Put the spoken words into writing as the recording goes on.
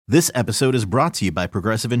This episode is brought to you by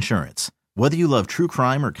Progressive Insurance. Whether you love true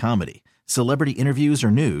crime or comedy, celebrity interviews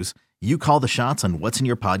or news, you call the shots on what's in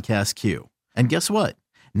your podcast queue. And guess what?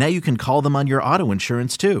 Now you can call them on your auto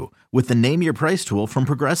insurance too with the Name Your Price tool from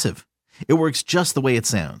Progressive. It works just the way it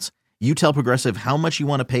sounds. You tell Progressive how much you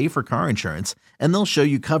want to pay for car insurance, and they'll show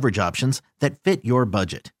you coverage options that fit your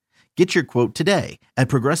budget. Get your quote today at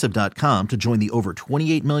Progressive.com to join the over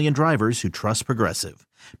 28 million drivers who trust Progressive.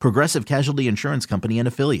 Progressive Casualty Insurance Company and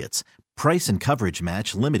Affiliates. Price and coverage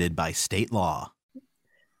match limited by state law.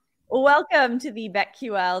 Welcome to the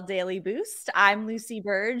BetQL Daily Boost. I'm Lucy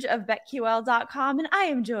Burge of BetQL.com, and I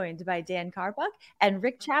am joined by Dan Carbuck and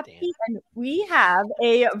Rick Chapke. And we have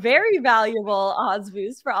a very valuable odds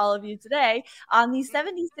boost for all of you today on the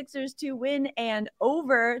 76ers to win and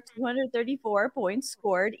over 234 points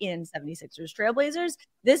scored in 76ers Trailblazers.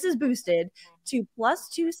 This is boosted to plus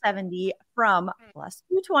 270 from plus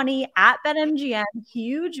 220 at BetMGM.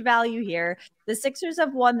 Huge value here. The Sixers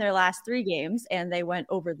have won their last 3 games, and they went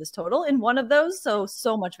over this total in one of those,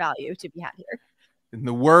 so much value to be had here. In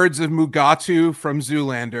the words of Mugatu from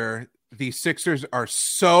Zoolander, the Sixers are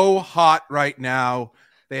so hot right now.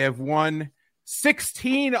 They have won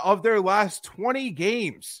 16 of their last 20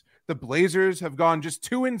 games. The Blazers have gone just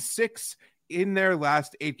 2-6 in their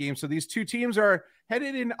last 8 games. So these two teams are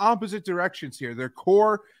headed in opposite directions here. Their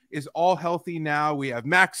core is all healthy now. We have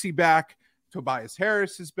Maxey back. Tobias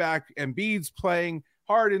Harris is back. Embiid's playing.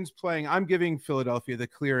 Harden's playing. I'm giving Philadelphia the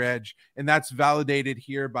clear edge, and that's validated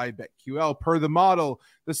here by BetQL. Per the model,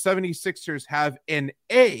 the 76ers have an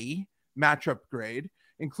A matchup grade,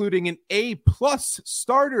 including an A+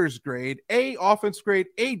 starters grade, A offense grade,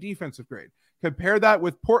 A defensive grade. Compare that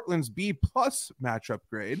with Portland's B+ matchup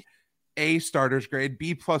grade, A starters grade,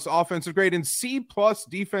 B+ offensive grade, and C+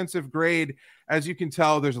 defensive grade. As you can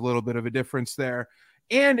tell, there's a little bit of a difference there.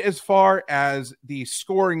 And as far as the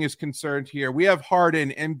scoring is concerned here, we have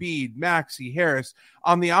Harden, Embiid, Maxey, Harris.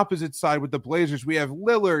 On the opposite side with the Blazers, we have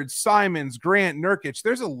Lillard, Simons, Grant, Nurkic.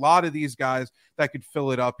 There's a lot of these guys that could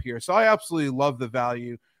fill it up here. So I absolutely love the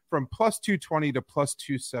value from plus 220 to plus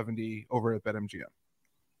 270 over at BetMGM.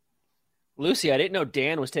 Lucy, I didn't know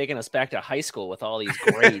Dan was taking us back to high school with all these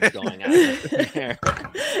grades going on there.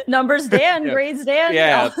 Numbers Dan, grades Dan.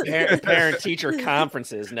 Yeah, parent-teacher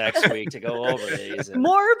conferences next week to go over these.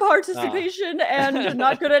 More participation and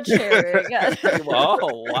not good at sharing.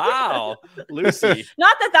 Oh, wow. Lucy.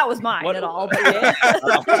 Not that was mine at all. But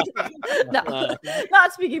no,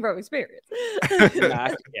 not speaking from experience.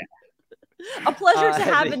 Yeah. A pleasure to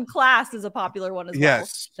have in class is a popular one as well.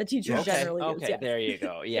 Yes. The teachers generally use. Okay, Yes. there you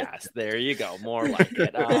go. Yes, there you go. More like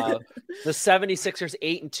it. The 76ers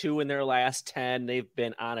 8-2 in their last 10. They've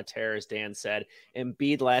been on a tear, as Dan said.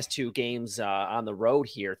 Embiid last 2 games on the road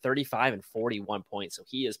here, 35 and 41 points. So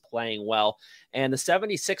he is playing well. And the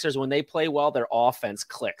 76ers, when they play well, their offense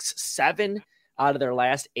clicks. 7 out of their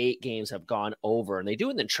last 8 games have gone over, and they do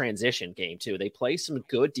it in the transition game too. They play some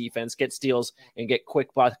good defense, get steals, and get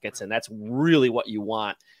quick buckets, and that's really what you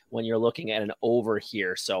want when you're looking at an over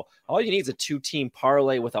here. So all you need is a 2-team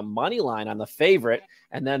parlay with a money line on the favorite,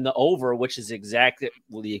 and then the over, which is exactly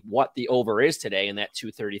what the over is today in that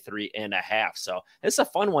 233.5. So it's a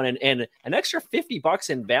fun one, and an extra $50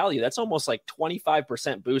 in value. That's almost like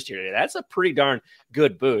 25% boost here today. That's a pretty darn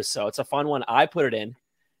good boost. So it's a fun one. I put it in.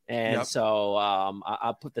 And so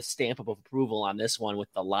I'll put the stamp of approval on this one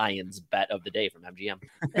with the Lions bet of the day from MGM.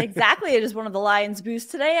 Exactly. It is one of the Lions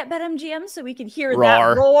boosts today at BetMGM, so we can hear Roar.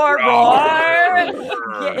 that roar.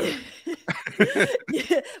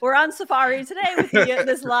 We're on Safari today with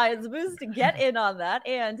this Lions boost. Get in on that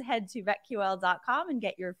and head to BetQL.com and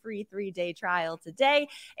get your free 3-day trial today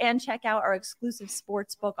and check out our exclusive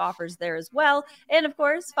sportsbook offers there as well. And of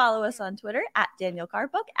course, follow us on Twitter at Daniel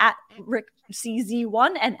Carbook, at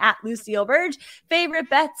RickCZ1, and at Lucille Burge. Favorite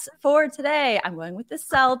bets for today? I'm going with the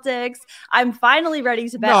Celtics. I'm finally ready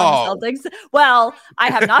to bet on the Celtics. Well, I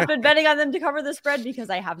have not been betting on them to cover the spread because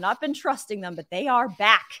I have not been trusting them, but they are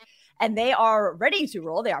back. And they are ready to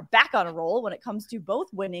roll. They are back on a roll when it comes to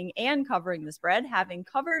both winning and covering the spread, having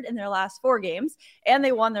covered in their last 4 games, and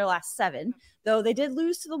they won their last 7. Though they did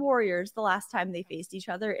lose to the Warriors the last time they faced each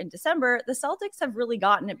other in December, the Celtics have really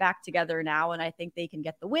gotten it back together now, and I think they can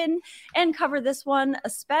get the win and cover this one,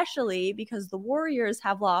 especially because the Warriors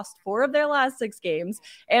have lost 4 of their last 6 games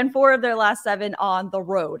and 4 of their last 7 on the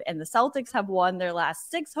road, and the Celtics have won their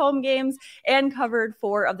last 6 home games and covered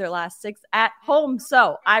 4 of their last 6 at home.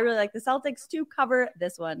 So I really like the Celtics to cover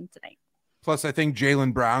this one tonight. Plus, I think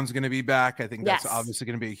Jaylen Brown's going to be back. I think that's obviously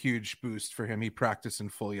going to be a huge boost for him. He practiced in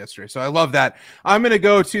full yesterday. So I love that. I'm going to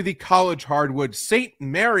go to the college hardwood, St.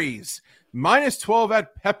 Mary's, -12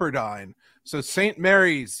 at Pepperdine. So St.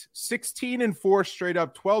 Mary's 16-4 straight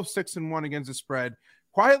up, 12-6-1 against the spread.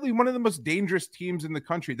 Quietly one of the most dangerous teams in the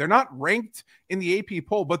country. They're not ranked in the AP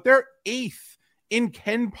poll, but they're 8th in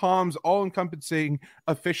Ken Palm's all-encompassing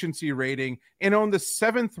efficiency rating and on the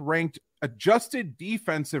 7th ranked adjusted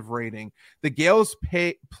defensive rating. The Gales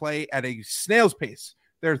play at a snail's pace.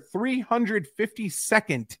 They're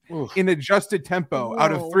 352nd in adjusted tempo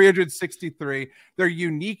out of 363. Their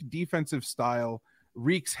unique defensive style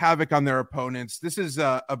wreaks havoc on their opponents. This is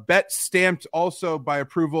a bet stamped also by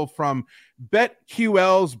approval from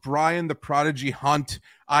BetQL's Brian the Prodigy Hunt.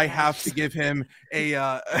 I have to give him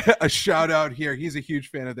a shout out here. He's a huge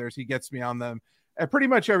fan of theirs. He gets me on them pretty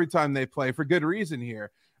much every time they play for good reason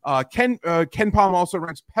here. Ken Palm also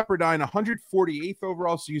ranks Pepperdine 148th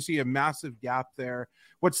overall, so you see a massive gap there.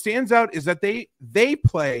 What stands out is that they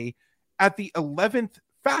play at the 11th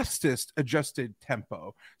fastest adjusted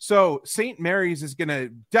tempo. So St. Mary's is going to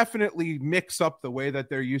definitely mix up the way that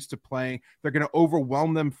they're used to playing. They're going to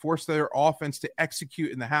overwhelm them, force their offense to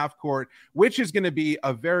execute in the half court, which is going to be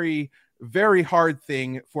a very, very hard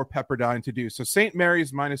thing for Pepperdine to do. So St.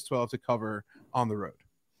 Mary's -12 to cover on the road.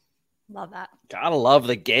 Love that. Gotta love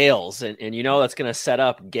the Gales, and you know that's going to set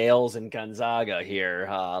up Gales and Gonzaga here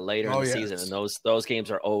later in the season, and those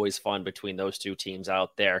games are always fun between those two teams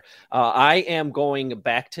out there. I am going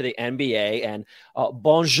back to the NBA, and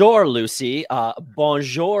bonjour, Lucy.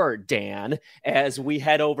 Bonjour, Dan, as we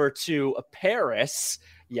head over to Paris.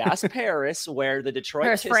 Yes, Paris, where the Detroit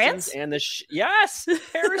Pistons France? And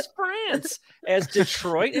Paris, France, as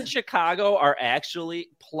Detroit and Chicago are actually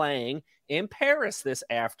playing in Paris this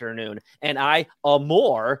afternoon, and I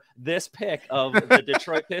amour this pick of the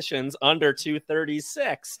Detroit Pistons under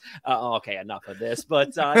 236. Okay, enough of this,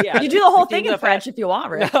 but yeah, you do the whole thing in French if you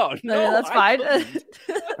want, right? No, that's fine.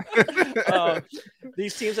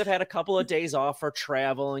 These teams have had a couple of days off for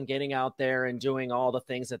travel and getting out there and doing all the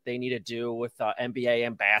things that they need to do with NBA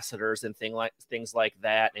ambassadors and things like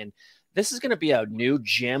that, and this is going to be a new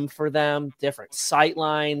gym for them, different sight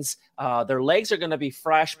lines. Their legs are going to be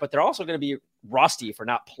fresh, but they're also going to be rusty for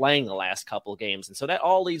not playing the last couple of games. And so that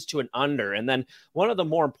all leads to an under. And then one of the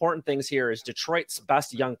more important things here is Detroit's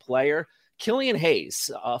best young player, Killian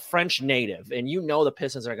Hayes, a French native. And you know the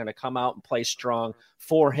Pistons are going to come out and play strong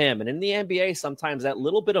for him. And in the NBA, sometimes that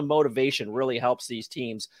little bit of motivation really helps these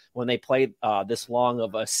teams when they play this long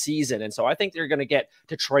of a season. And so I think they're going to get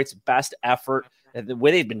Detroit's best effort. The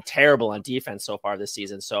way they've been terrible on defense so far this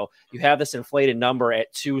season. So you have this inflated number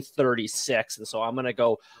at 236. And so I'm going to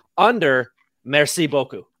go under. Merci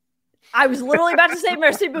beaucoup. I was literally about to say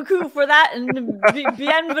merci beaucoup for that, and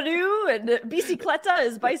bienvenue, and bicicleta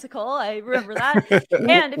is bicycle. I remember that.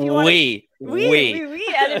 And if you want and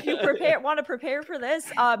if you want to prepare for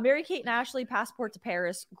this, Mary-Kate and Ashley, Passport to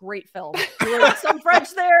Paris, great film. Some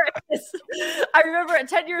French there. I remember at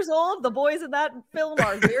 10 years old, the boys in that film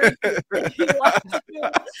are very good. If you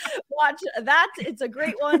watch that, it's a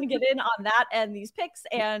great one. Get in on that and these picks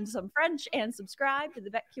and some French, and subscribe to the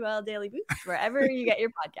BetQL Daily Boost wherever you get your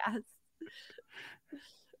podcasts.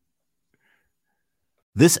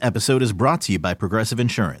 This episode is brought to you by Progressive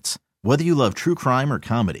Insurance. Whether you love true crime or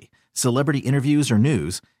comedy, celebrity interviews or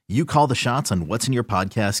news, you call the shots on what's in your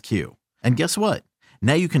podcast queue. And guess what?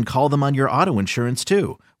 Now you can call them on your auto insurance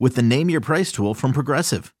too with the Name Your Price tool from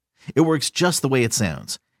Progressive. It works just the way it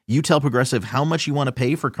sounds. You tell Progressive how much you want to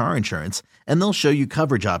pay for car insurance, and they'll show you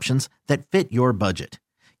coverage options that fit your budget.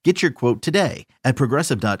 Get your quote today at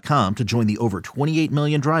Progressive.com to join the over 28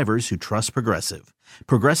 million drivers who trust Progressive.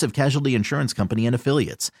 Progressive Casualty Insurance Company and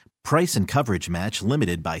Affiliates. Price and coverage match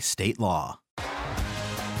limited by state law.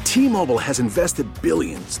 T-Mobile has invested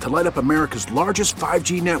billions to light up America's largest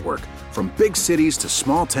 5G network, from big cities to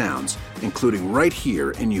small towns, including right here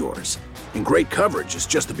in yours. And great coverage is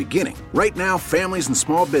just the beginning. Right now, families and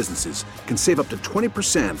small businesses can save up to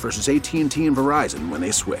 20% versus AT&T and Verizon when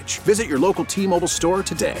they switch. Visit your local T-Mobile store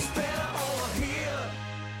today.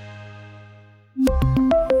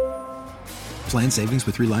 Plan savings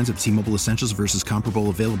with 3 lines of T-Mobile Essentials versus comparable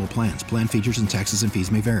available plans. Plan features and taxes and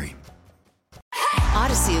fees may vary.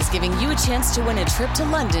 Odyssey is giving you a chance to win a trip to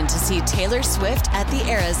London to see Taylor Swift at the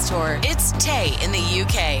Eras Tour. It's Tay in the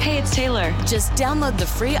UK. Hey, it's Taylor. Just download the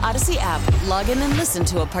free Odyssey app, log in and listen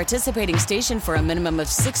to a participating station for a minimum of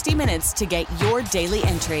 60 minutes to get your daily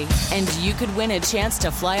entry. And you could win a chance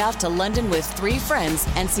to fly off to London with 3 friends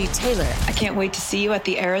and see Taylor. I can't wait to see you at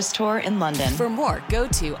the Eras Tour in London. For more, go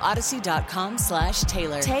to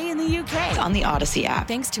odyssey.com/Taylor. Tay in the UK. It's on the Odyssey app.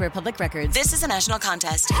 Thanks to Republic Records. This is a national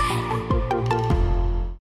contest.